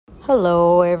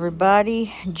Hello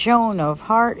everybody, Joan of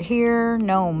Heart here.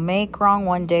 No make wrong,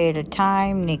 one day at a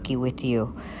time. Nikki with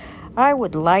you. I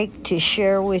would like to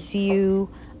share with you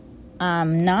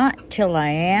I'm not till I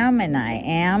am, and I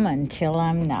am until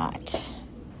I'm not.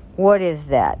 What is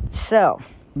that? So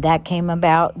that came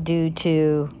about due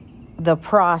to the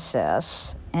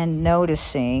process and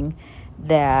noticing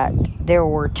that there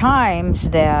were times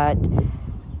that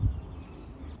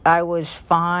I was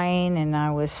fine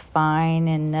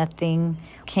and nothing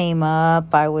came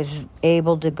up. I was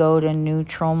able to go to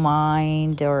neutral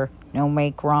mind or no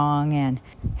make wrong and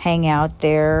hang out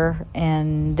there.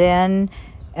 And then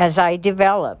as I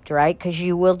developed, right, because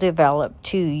you will develop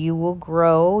too, you will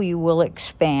grow, you will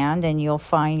expand, and you'll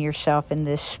find yourself in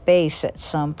this space at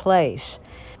some place.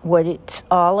 What it's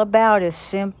all about is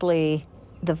simply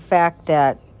the fact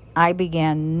that I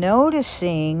began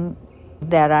noticing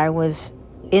that I was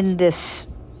in this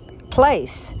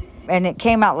place, and it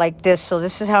came out like this. So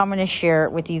this is how I'm going to share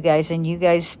it with you guys, and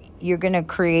you're going to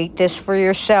create this for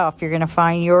yourself. You're going to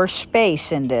find your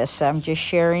space in this. I'm just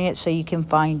sharing it so you can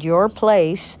find your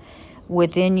place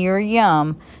within your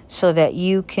yum, so that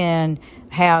you can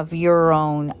have your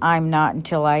own I'm not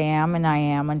until I am, and I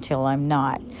am until I'm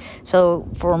not. So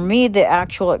for me, the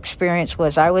actual experience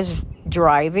was I was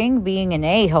driving, being an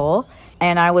a-hole,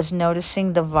 and I was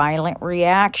noticing the violent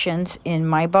reactions in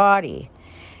my body.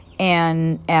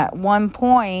 And at one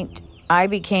point, I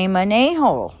became an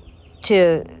a-hole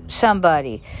to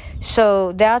somebody.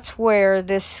 So that's where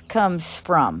this comes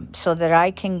from, so that I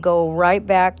can go right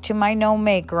back to my no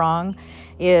make wrong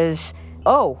is,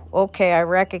 oh, okay, I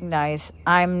recognize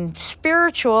I'm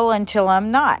spiritual until I'm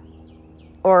not,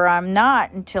 or I'm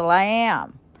not until I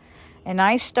am. And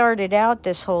I started out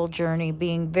this whole journey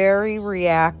being very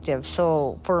reactive.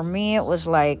 So for me, it was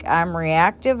like I'm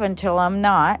reactive until I'm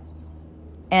not.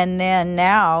 And then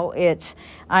now it's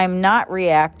I'm not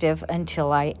reactive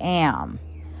until I am.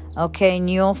 Okay, and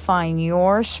you'll find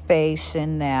your space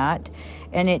in that.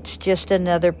 And it's just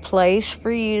another place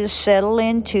for you to settle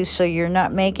into, so you're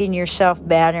not making yourself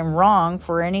bad and wrong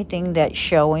for anything that's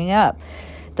showing up.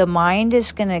 The mind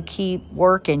is going to keep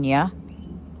working you.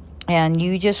 And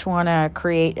you just want to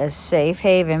create a safe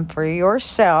haven for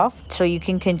yourself so you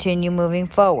can continue moving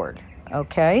forward.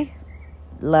 Okay?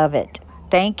 Love it.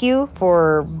 Thank you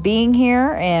for being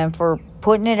here and for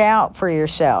putting it out for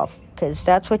yourself, because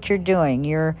that's what you're doing.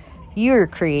 You're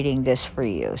creating this for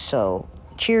you. So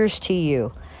cheers to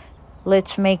you.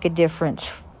 Let's make a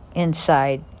difference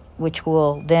inside, which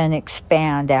will then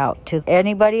expand out to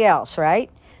anybody else, right?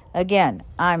 Again,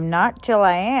 I'm not till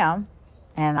I am,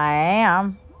 and I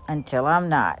am until I'm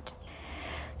not.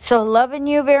 So loving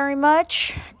you very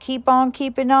much. Keep on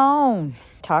keeping on.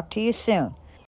 Talk to you soon.